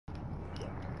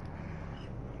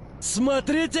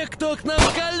Смотрите, кто к нам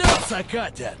колеса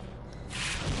катит!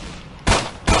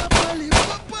 Попали,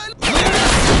 попали!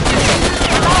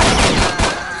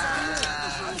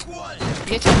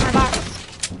 Get you in my box.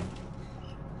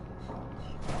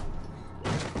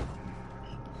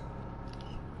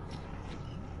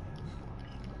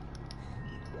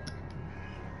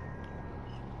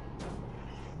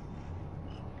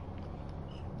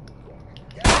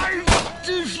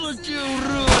 Ты что, ты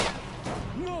урод!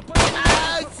 Ну,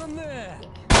 пацаны!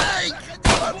 Ай!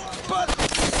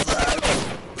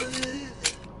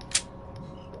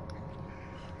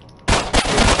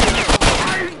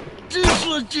 Ты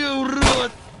что, ты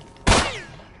урод!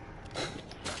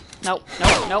 Nope,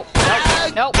 nope, nope, nope,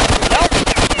 nope, nope,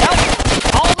 nope!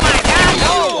 Oh my god,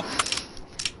 no!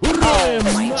 Oh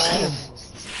my god.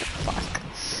 Fuck.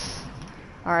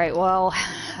 Alright, well,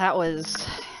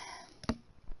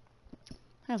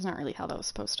 that's not really how that was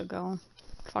supposed to go.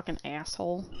 Fucking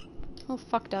asshole. Who the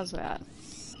fuck does that?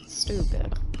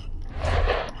 Stupid.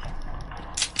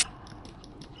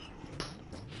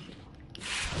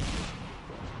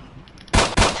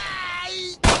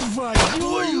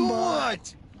 Твою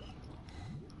мать!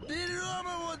 Берем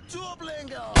его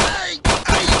тепленького!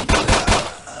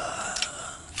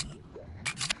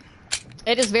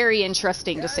 It is very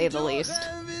interesting, to say the least.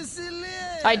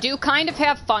 I do kind of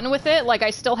have fun with it, like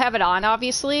I still have it on,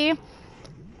 obviously.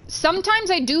 Sometimes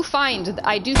I do think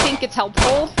it's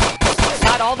helpful.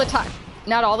 Not all the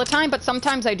time, but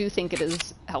sometimes I do think it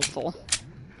is helpful.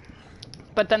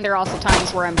 But then there are also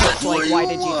times where I'm just like, why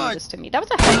did you do this to me? That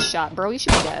was a headshot, bro. You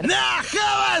should be dead.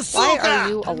 Why are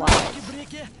you alive?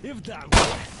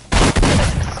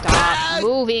 Stop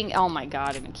moving. Oh my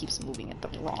god, and it keeps moving it the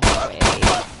wrong way.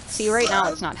 See, right now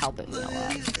it's not helping me a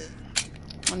lot.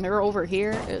 When they're over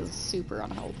here, it is super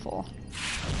unhelpful.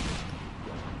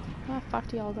 Where the fuck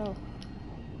do y'all go?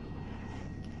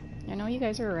 I know you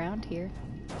guys are around here.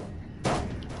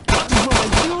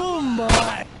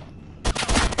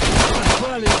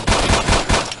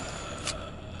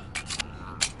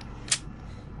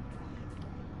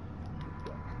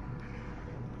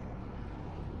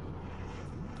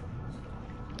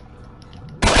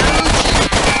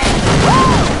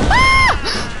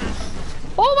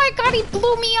 Oh my god, he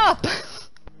blew me up!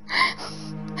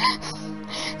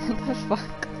 What the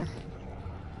fuck?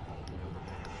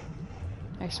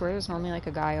 I swear there's normally like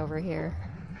a guy over here.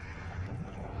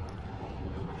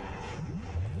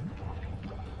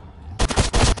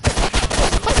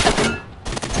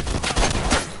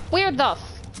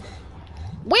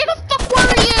 Where the fuck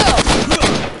were you?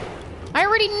 I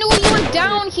already knew you were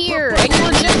down here, and you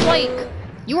were just like,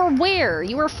 you were where?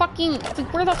 You were fucking,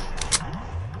 like, where the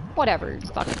whatever,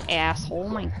 fucking asshole. Oh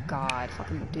my god,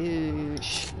 fucking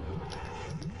douche.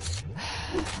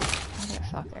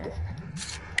 Motherfucker.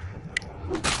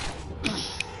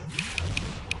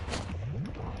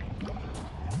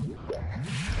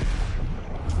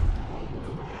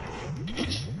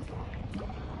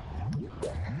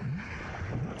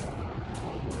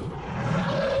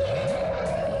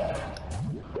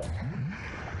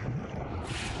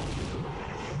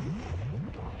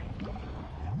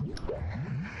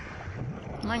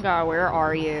 Oh my god, where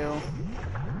are you?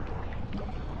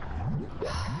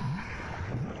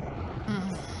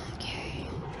 Okay.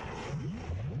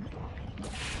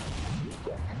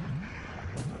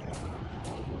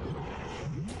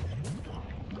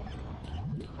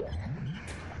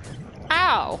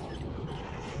 Ow!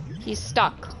 He's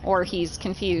stuck, or he's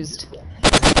confused.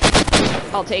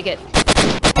 I'll take it.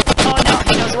 Oh no,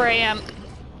 he knows where I am.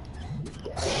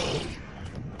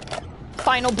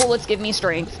 Final bullets give me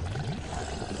strength.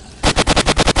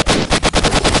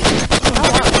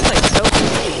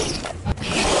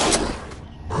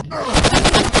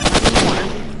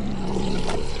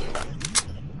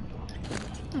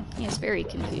 He is very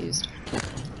confused.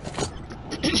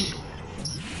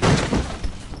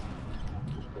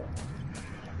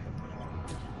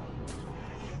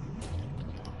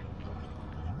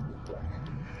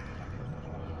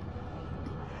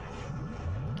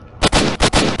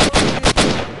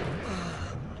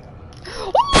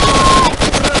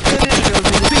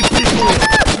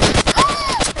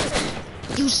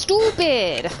 You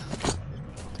stupid!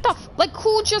 What the f- like,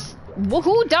 who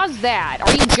does that?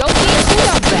 Are you joking? Who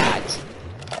does that?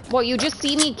 Well, you just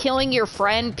see me killing your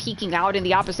friend, peeking out in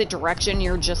the opposite direction,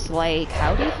 you're just like,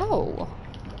 howdy ho.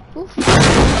 Oof. These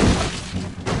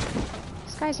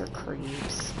guys are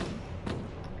creeps.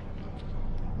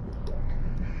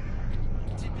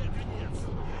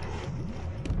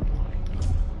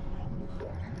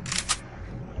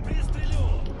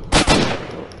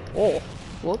 Oh,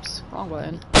 whoops, wrong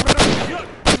button.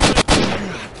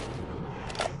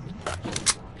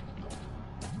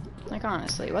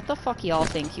 honestly, what the fuck y'all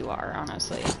think you are,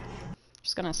 honestly?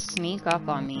 Just gonna sneak up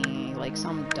on me like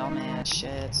some dumbass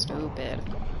shit. Stupid.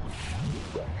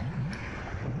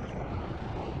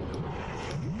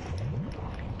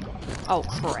 Oh,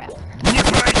 crap.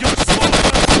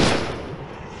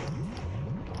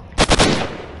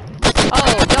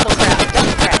 Oh, double crap,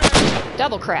 double crap,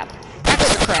 double crap,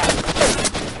 extra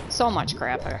crap. So much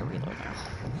crap. I gotta reload now.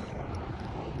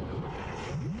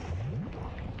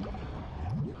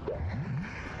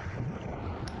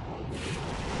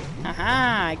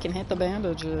 Aha, I can hit the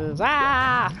bandages.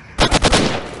 Ah!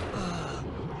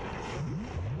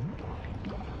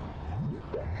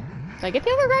 Did I get the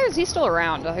other guy, or is he still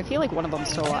around? I feel like one of them's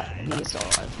still alive. He's still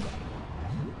alive.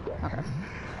 Okay.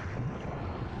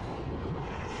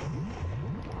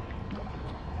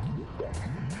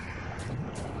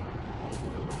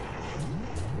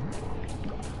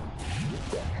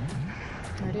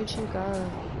 Where did you go?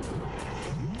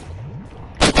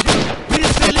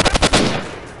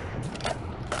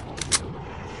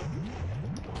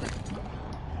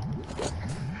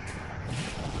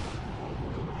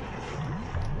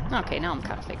 Okay, now I'm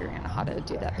kind of figuring out how to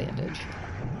do that bandage.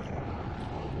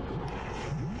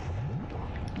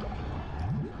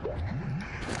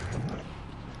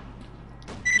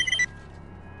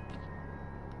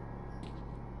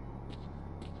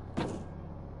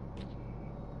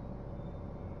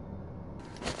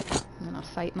 I'm gonna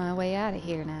fight my way out of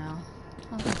here now.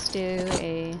 Well, let's do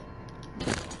a...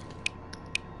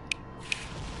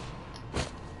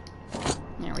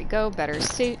 There we go, better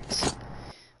suit.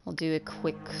 We'll do a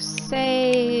quick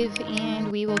save,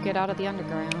 and we will get out of the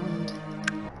underground.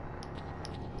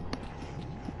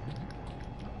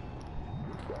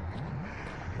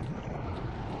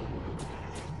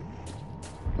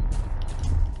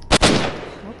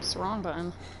 Whoops, wrong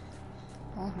button.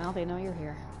 Well, now they know you're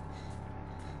here.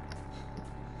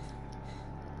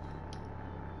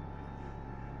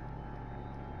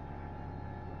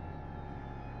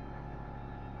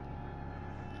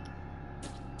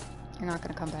 You're not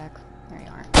gonna come back. There you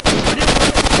are.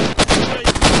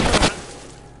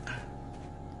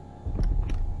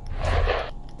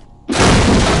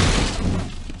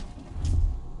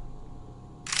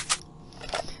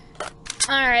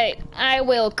 Alright, I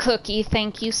will cookie.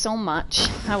 Thank you so much.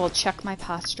 I will check my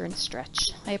posture and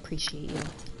stretch. I appreciate you.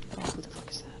 Oh, who the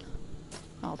fuck is that?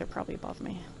 Oh, they're probably above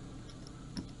me.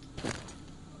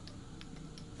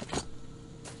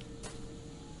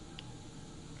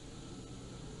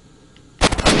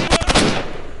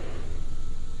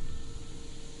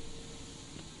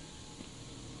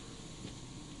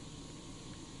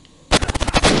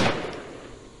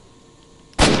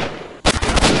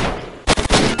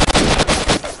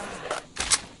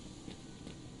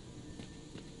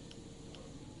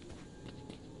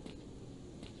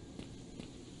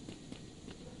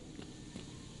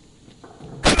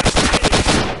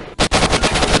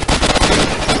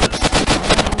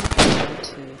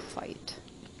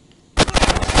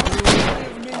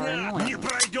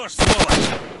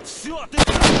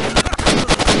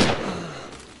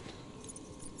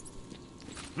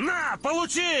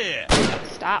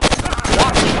 Stop.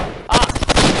 Walk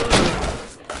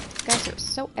off. These guys are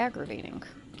so aggravating.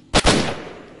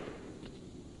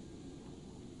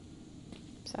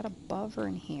 Is that above or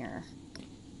in here?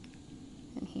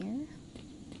 In here?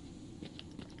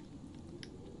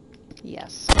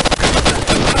 Yes.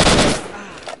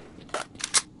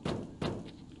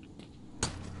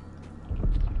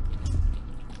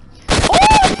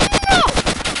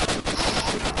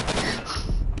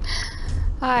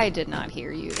 I did not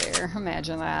hear you there.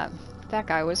 Imagine that. That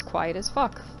guy was quiet as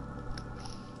fuck.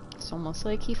 It's almost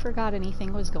like he forgot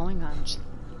anything was going on.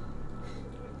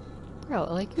 Bro,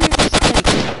 like, you're just like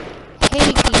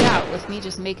hating out with me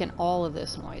just making all of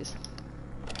this noise.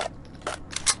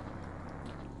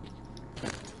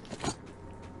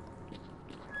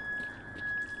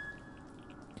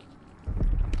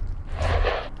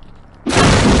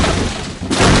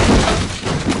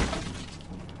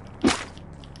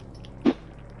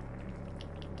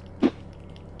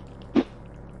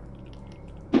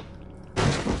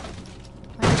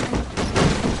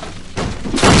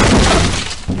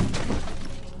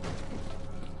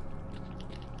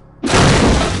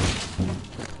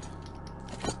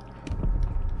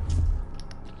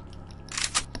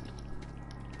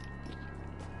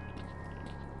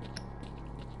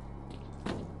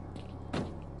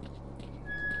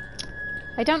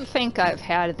 I don't think I've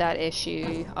had that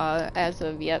issue as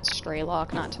of yet,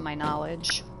 Straylock, not to my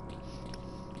knowledge.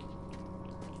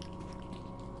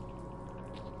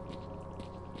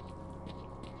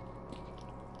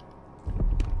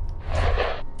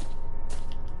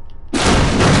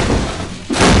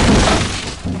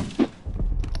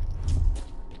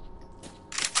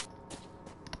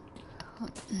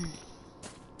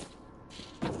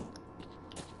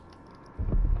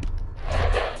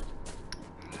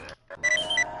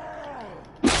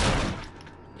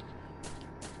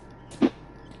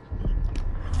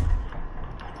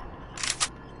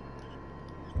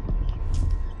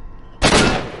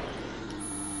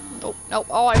 Nope.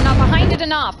 Oh, I'm not behind it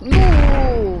enough.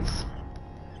 Move!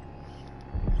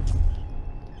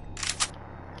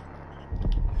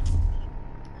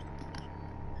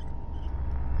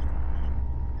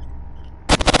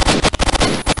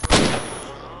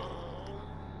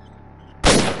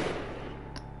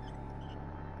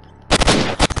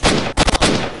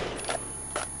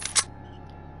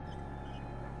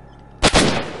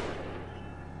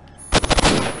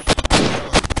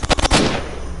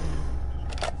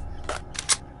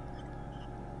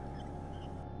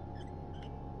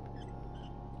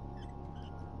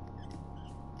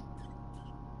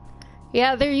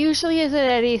 Yeah, there usually isn't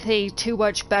anything too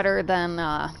much better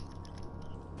than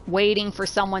waiting for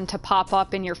someone to pop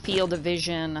up in your field of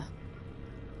vision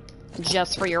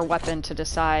just for your weapon to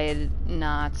decide,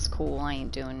 nah, it's cool, I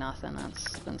ain't doing nothing,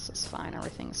 this is fine,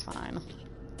 everything's fine.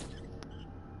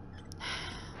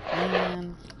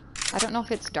 Man, I don't know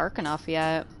if it's dark enough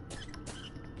yet.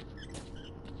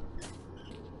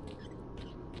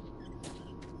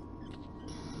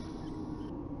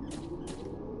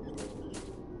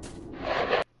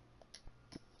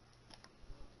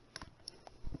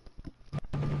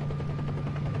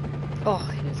 Oh,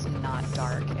 it is not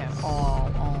dark at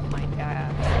all. Oh my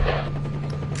god.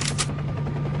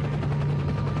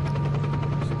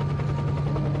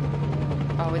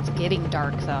 Oh, it's getting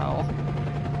dark though.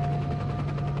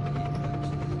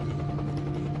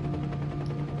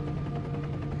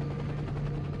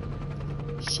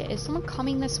 Shit, is someone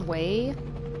coming this way?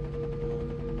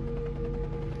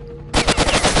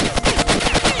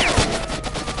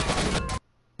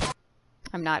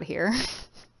 I'm not here.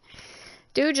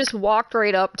 Dude just walked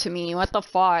right up to me. What the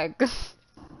fuck?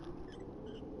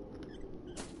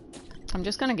 I'm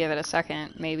just gonna give it a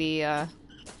second. Maybe,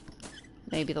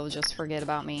 maybe they'll just forget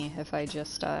about me if I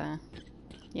just,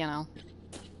 you know.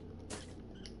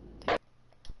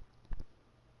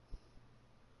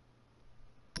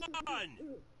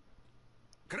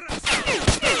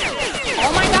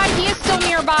 Oh my god, he is still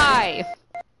nearby!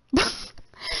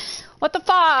 What the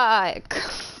fuck?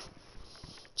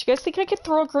 Do you guys think I could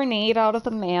throw a grenade out of the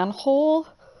manhole?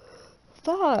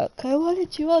 Fuck, I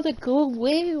wanted you all to go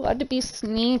away. I wanted to be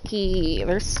sneaky.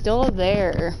 They're still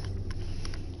there.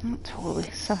 That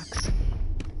totally sucks.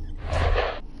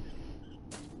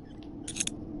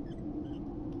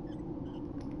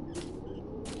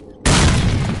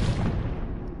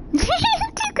 Do you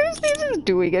guys think this is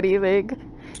doing anything?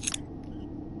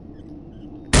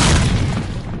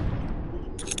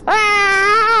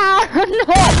 Ah!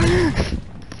 No!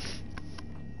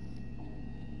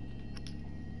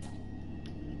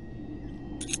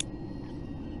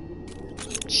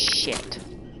 Shit.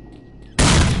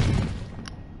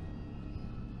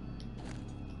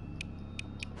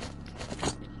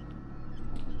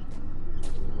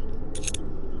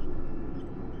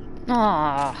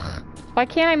 Ah, why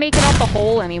can't I make it out the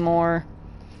hole anymore?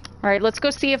 Alright, let's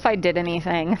go see if I did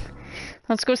anything.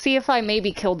 Let's go see if I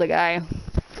maybe killed the guy.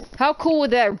 How cool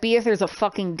would that be if there's a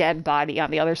fucking dead body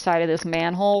on the other side of this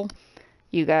manhole?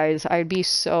 You guys, I'd be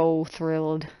so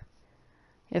thrilled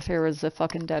if there was a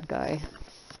fucking dead guy.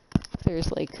 If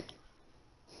there's like...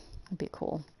 That'd be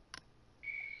cool.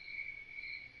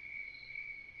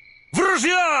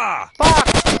 Друзья! Fuck!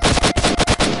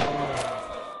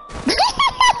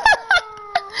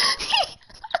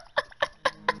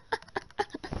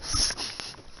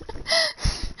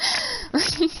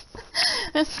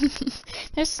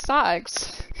 This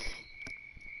sucks.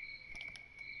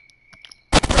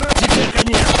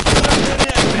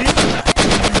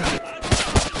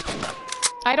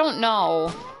 I don't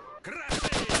know.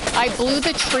 I blew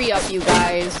the tree up, you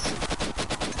guys.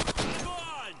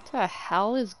 What the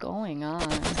hell is going on?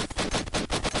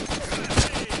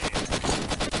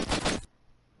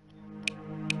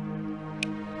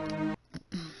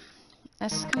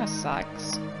 This kinda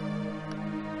sucks.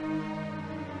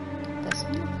 This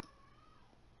one?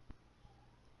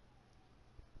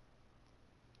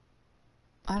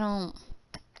 I don't...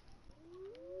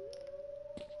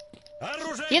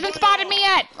 He hasn't spotted me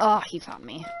yet! Oh, he found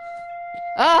me.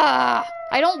 Ah!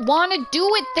 I don't want to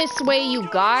do it this way, you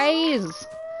guys!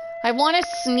 I want to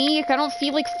sneak. I don't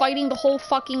feel like fighting the whole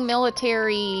fucking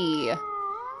military.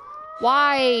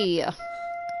 Why?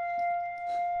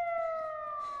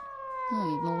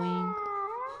 Oh, annoying.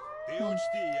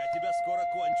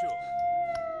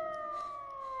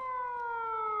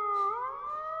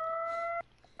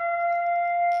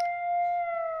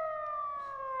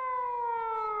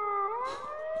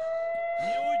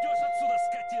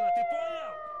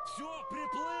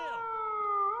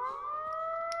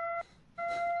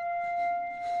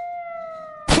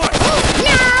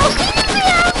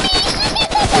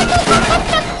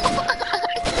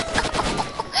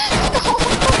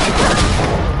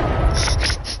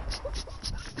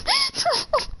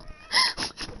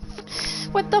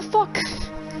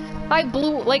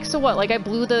 Like, so what? Like, I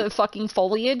blew the fucking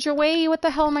foliage away? What the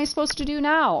hell am I supposed to do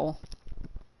now?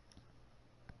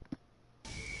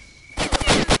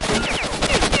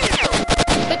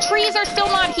 The trees are still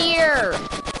not here!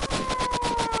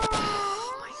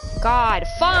 God,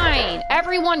 fine!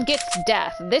 Everyone gets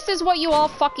death. This is what you all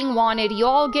fucking wanted. You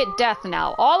all get death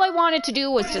now. All I wanted to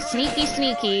do was to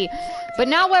sneaky, but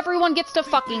now everyone gets to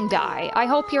fucking die. I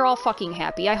hope you're all fucking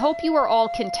happy. I hope you are all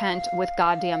content with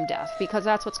goddamn death, because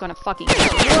that's what's gonna fucking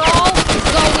happen. You're all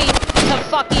going to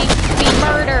fucking be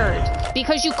murdered,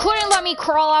 because you couldn't let me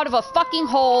crawl out of a fucking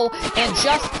hole and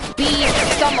just be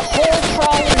some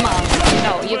hole-crawling monster.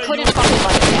 No, you couldn't fucking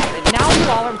let it happen. Now you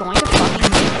all are going to fucking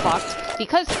get fucked.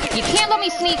 Because you can't let me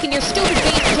sneak in your stupid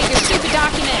base and take your stupid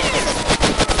documents.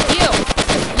 You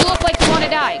look like you want to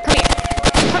die. Come here.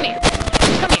 Come here.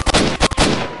 Come here.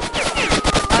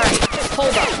 Alright,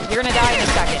 hold up. You're gonna die in a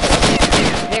second.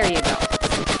 There you go.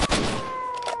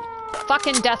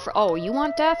 Fucking death for— oh, you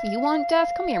want death? You want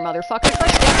death? Come here, motherfucker.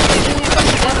 First death for you.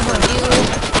 First death for you.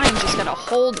 I'm just gonna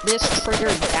hold this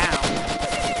trigger down.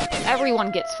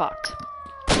 Everyone gets fucked.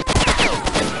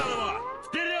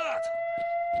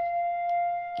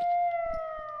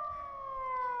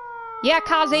 Yeah,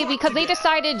 Kaze, because they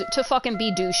decided to fucking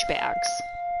be douchebags.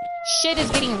 Shit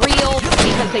is getting real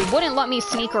because they wouldn't let me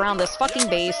sneak around this fucking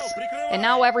base, and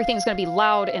now everything's gonna be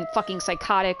loud and fucking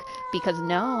psychotic because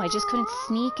no, I just couldn't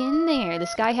sneak in there.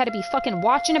 This guy had to be fucking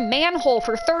watching a manhole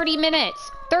for 30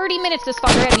 minutes. 30 minutes this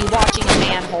fucker had to be watching a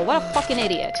manhole. What a fucking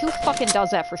idiot. Who fucking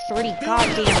does that for 30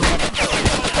 goddamn minutes?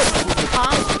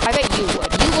 Huh? I bet you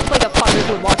would. You look like a fucker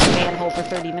who would watch a manhole for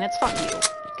 30 minutes. Fuck you.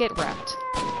 Get wrecked.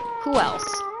 Who else?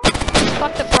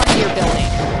 Fuck the front of your building.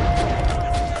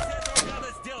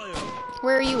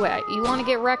 Where are you at? You want to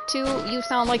get wrecked too? You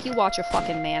sound like you watch a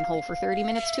fucking manhole for 30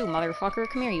 minutes too, motherfucker.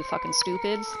 Come here, you fucking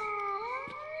stupids.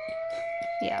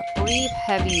 Yeah, breathe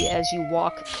heavy as you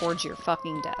walk towards your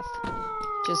fucking death.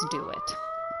 Just do it.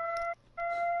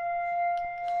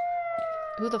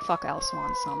 Who the fuck else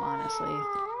wants some, honestly?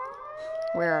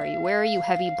 Where are you? Where are you,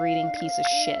 heavy breathing piece of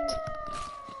shit?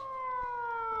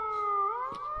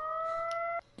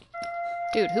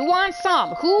 Dude, who wants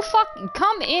some? Who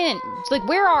come in? Like,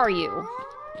 where are you?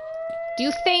 Do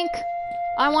you think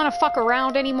I want to fuck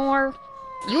around anymore?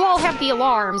 You all have the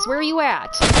alarms. Where are you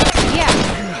at? Yeah.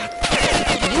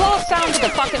 You all sound the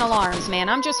fucking alarms, man.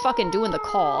 I'm just fucking doing the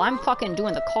call. I'm fucking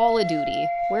doing the Call of Duty.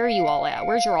 Where are you all at?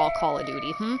 Where's your all Call of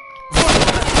Duty,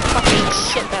 Fucking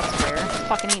shit, that's where.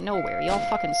 Fucking ain't nowhere. Y'all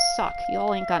fucking suck.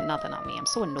 Y'all ain't got nothing on me. I'm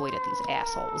so annoyed at these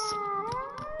assholes.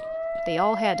 They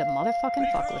all had to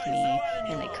motherfucking fuck with me,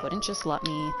 and they couldn't just let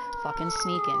me fucking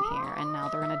sneak in here, and now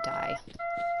they're gonna die.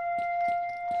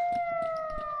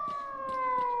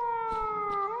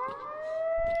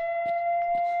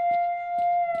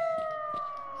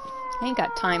 I ain't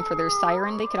got time for their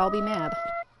siren, they could all be mad.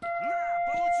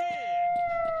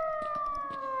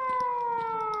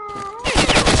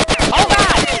 Oh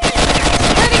god!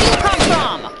 Where did you come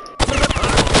from?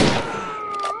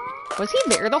 Was he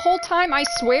there the whole time? I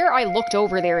swear I looked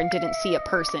over there and didn't see a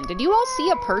person. Did you all see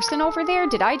a person over there?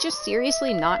 Did I just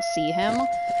seriously not see him?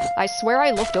 I swear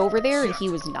I looked over there and he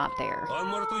was not there.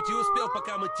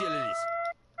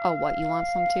 Oh, what? You want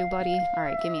some too, buddy?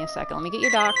 Alright, give me a second. Let me get your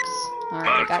docs. Alright,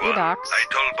 I got your docs. I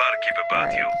told Barkeep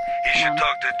about you. He should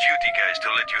talk to duty guys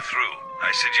to let you through.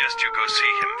 I suggest you go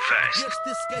see him fast.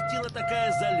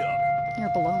 You're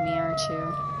below me, aren't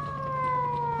you?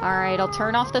 Alright, I'll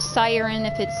turn off the siren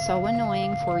if it's so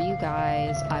annoying for you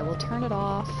guys. I will turn it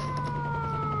off.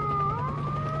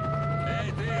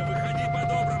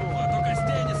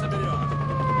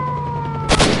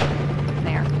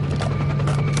 There.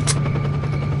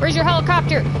 Where's your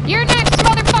helicopter? You're next,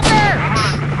 motherfucker!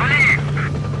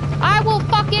 I will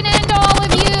fucking end all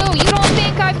of you! You don't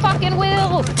think I fucking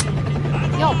will?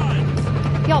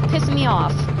 Y'all pissing me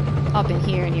off. Up in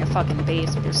here in your fucking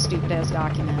base with your stupid-ass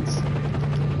documents.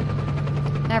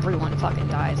 Everyone fucking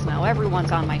dies now.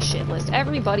 Everyone's on my shit list.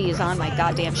 Everybody is on my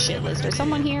goddamn shit list. Is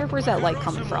someone here? Where's that light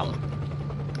coming from?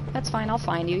 That's fine, I'll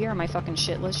find you. You're on my fucking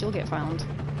shit list. You'll get found.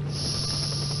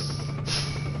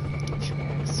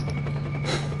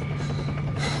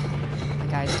 My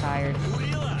guy's tired.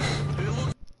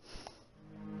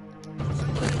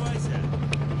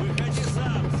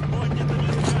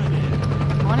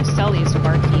 I want to sell these to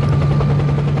Barkeep.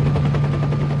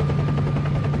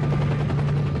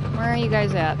 Where are you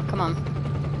guys at? Come on.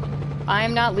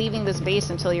 I'm not leaving this base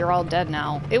until you're all dead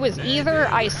now. It was either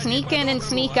I sneak in and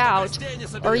sneak out,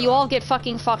 or you all get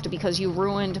fucking fucked because you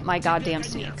ruined my goddamn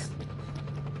sneak.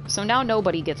 So now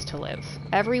nobody gets to live.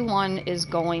 Everyone is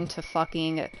going to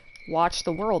fucking watch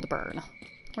the world burn.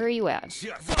 Where are you at?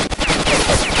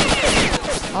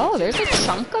 Oh, there's a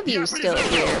chunk of you still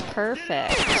here.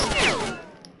 Perfect.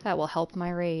 That will help my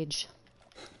rage.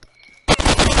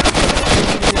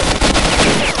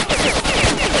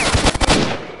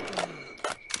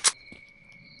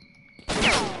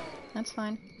 That's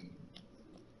fine.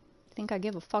 Think I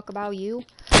give a fuck about you?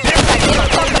 Think I give a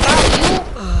fuck about you?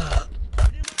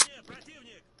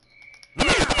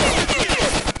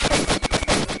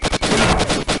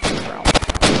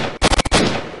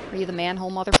 Are you the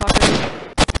manhole motherfucker?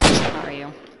 Which one are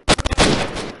you?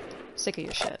 Sick of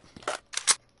your shit.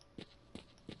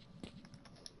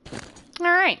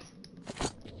 Alright.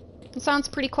 It sounds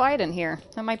pretty quiet in here.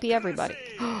 That might be everybody.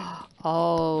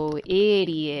 Oh,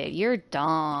 idiot. You're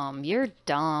dumb. You're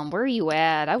dumb. Where are you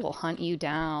at? I will hunt you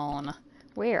down.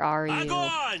 Where are you? Oh,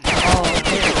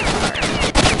 there you are.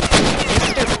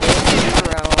 Mr. Big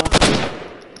Hero.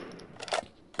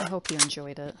 I hope you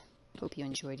enjoyed it. Hope you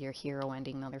enjoyed your hero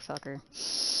ending, motherfucker.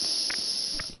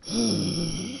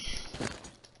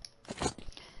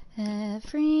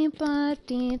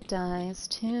 Everybody dies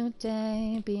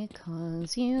today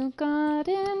because you got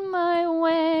in my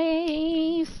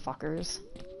way. Fuckers.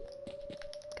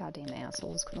 Goddamn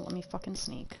assholes. Couldn't let me fucking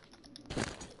sneak.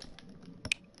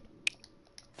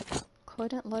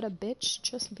 Couldn't let a bitch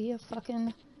just be a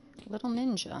fucking little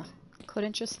ninja.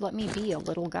 Couldn't just let me be a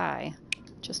little guy.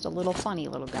 Just a little funny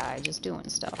little guy just doing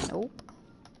stuff. Nope.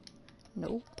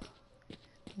 Nope.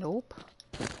 Nope.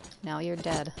 Now you're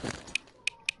dead.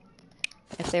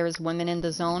 If there was women in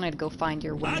the zone, I'd go find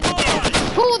your women.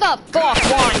 Who the fuck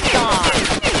wants some?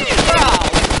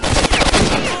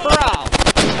 Bro!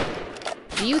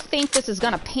 Do you think this is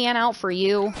gonna pan out for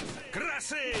you?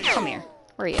 Come here.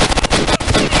 Where are you at?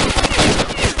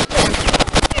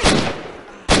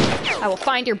 I will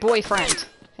find your boyfriend,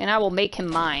 and I will make him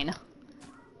mine.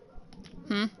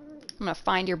 I'm gonna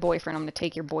find your boyfriend. I'm gonna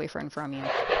take your boyfriend from you.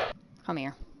 Come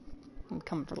here. I'm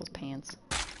coming for those pants.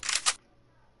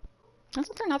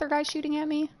 Isn't there another guy shooting at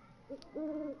me?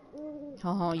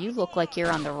 Oh, you look like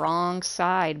you're on the wrong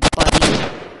side, buddy.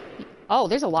 Oh,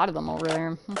 there's a lot of them over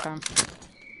there. Okay.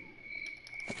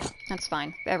 That's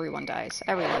fine. Everyone dies.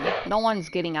 Everyone. No one's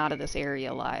getting out of this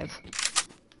area alive.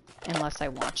 Unless I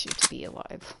want you to be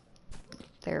alive.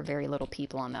 There are very little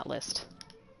people on that list.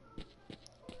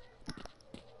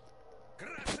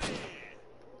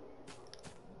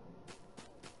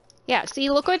 Yeah, see,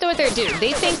 look what they're doing.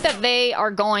 They think that they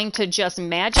are going to just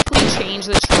magically change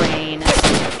the terrain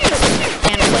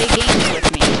and play games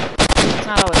with me. That's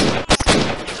not how it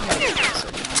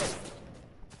works.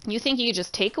 You think you could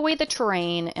just take away the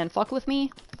terrain and fuck with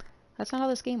me? That's not how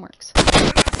this game works.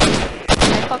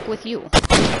 I fuck with you.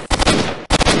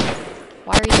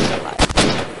 Why are you still alive?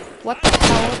 What the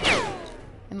hell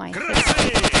am I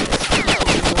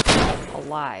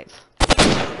alive?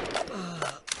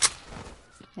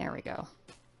 There we go.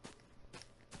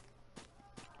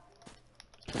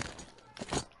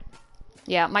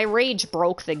 Yeah, my rage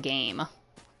broke the game.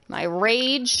 My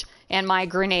rage and my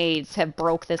grenades have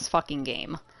broke this fucking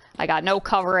game. I got no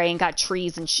cover, I ain't got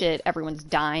trees and shit. Everyone's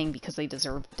dying because they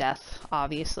deserve death,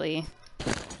 obviously.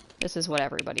 This is what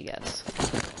everybody gets.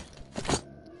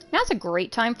 Now's a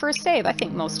great time for a save. I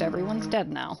think most everyone's dead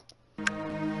now.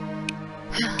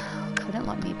 Couldn't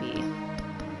let me be.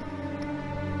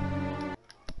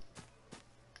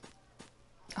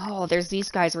 Oh, there's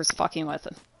these guys we're fucking with.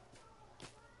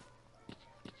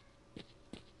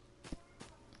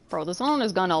 Bro, the zone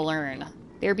is gonna learn.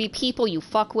 There be people you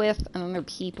fuck with, and then there are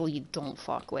people you don't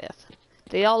fuck with.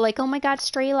 They all like, oh my god,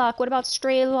 Straylock, what about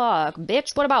Straylock?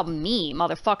 Bitch, what about me,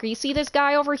 motherfucker? You see this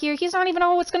guy over here? He's not even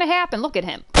know what's gonna happen. Look at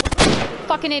him.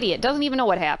 Fucking idiot. Doesn't even know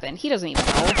what happened. He doesn't even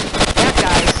know. That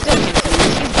guy is still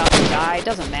confused. He's about to die.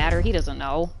 Doesn't matter. He doesn't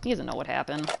know. He doesn't know what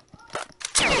happened.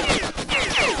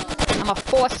 I'm a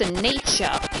force of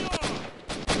nature.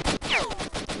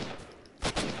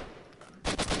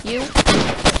 You?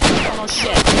 Oh no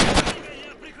shit.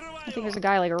 I think there's a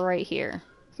guy like right here.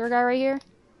 Is there a guy right here?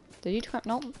 Did you come?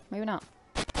 Nope, maybe not.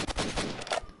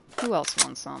 Who else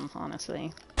wants some,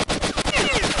 honestly?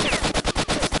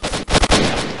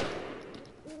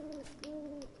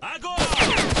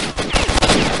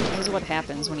 This is what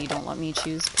happens when you don't let me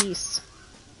choose peace.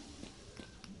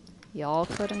 Y'all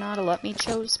could have not have let me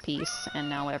choose peace, and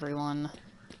now everyone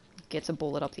gets a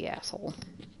bullet up the asshole.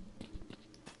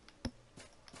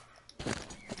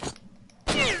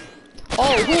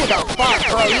 Oh, who the fuck,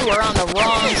 bro? You were on the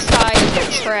wrong side of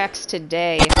the tracks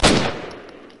today.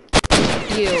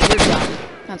 You're done.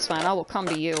 That's fine, I will come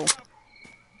to you.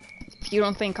 If you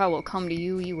don't think I will come to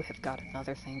you, you have got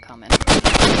another thing coming.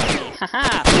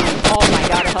 Haha! Oh my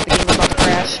god, I thought the game was about to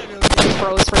crash. It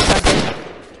froze for a second.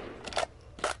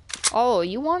 Oh,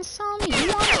 you want some? You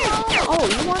want some?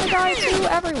 Oh, you want to die too?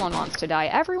 Everyone wants to die.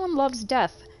 Everyone loves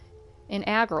death in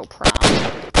Agroprom.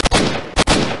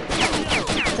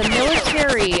 The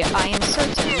military, I am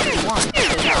certain, wants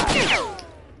to die.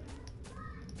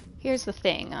 Here's the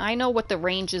thing. I know what the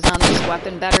range is on this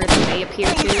weapon better than they appear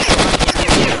to, so I'm just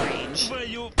gonna get range.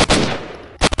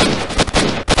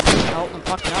 Oh, I'm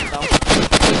fucking up though.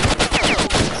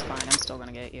 It's fine, I'm still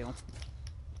gonna get you.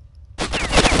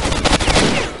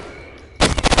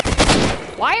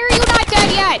 Why are you not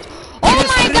dead yet? Oh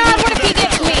my god, what if he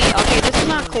gets me? Okay, this is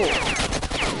not cool.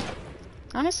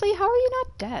 Honestly, how are you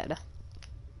not dead?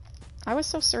 I was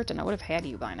so certain I would have had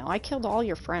you by now. I killed all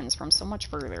your friends from so much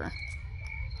further.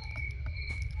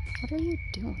 What are you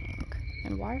doing?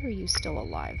 And why are you still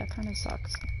alive? That kind of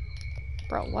sucks.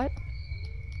 Bro, what?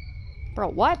 Bro,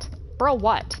 what? Bro,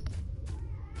 what?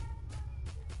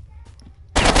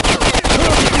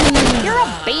 You're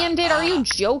a bandit! Are you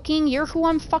joking? You're who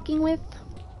I'm fucking with?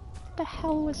 What the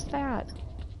hell was that?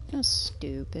 That was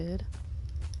stupid.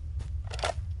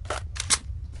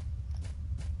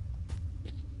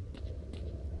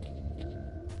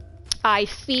 I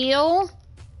feel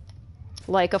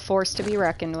like a force to be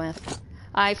reckoned with.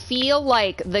 I feel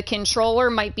like the controller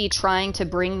might be trying to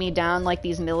bring me down like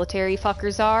these military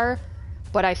fuckers are,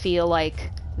 but I feel like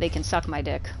they can suck my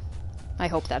dick. I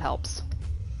hope that helps.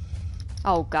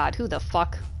 Oh god, who the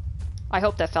fuck? I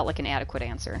hope that felt like an adequate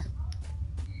answer.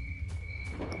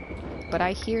 But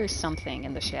I hear something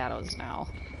in the shadows now.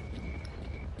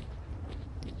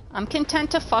 I'm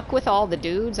content to fuck with all the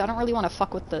dudes. I don't really want to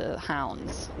fuck with the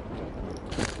hounds.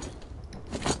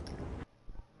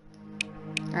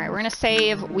 Alright, we're gonna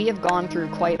save. We have gone through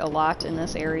quite a lot in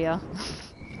this area.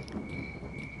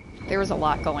 There was a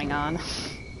lot going on.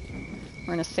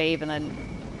 We're gonna save and then,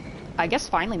 I guess,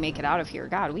 finally make it out of here.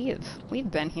 God,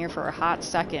 we've been here for a hot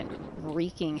second,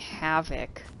 wreaking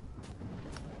havoc.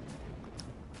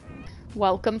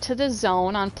 Welcome to the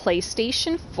zone on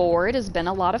PlayStation 4. It has been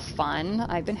a lot of fun.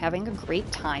 I've been having a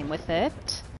great time with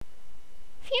it.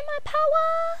 Feel my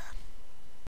power!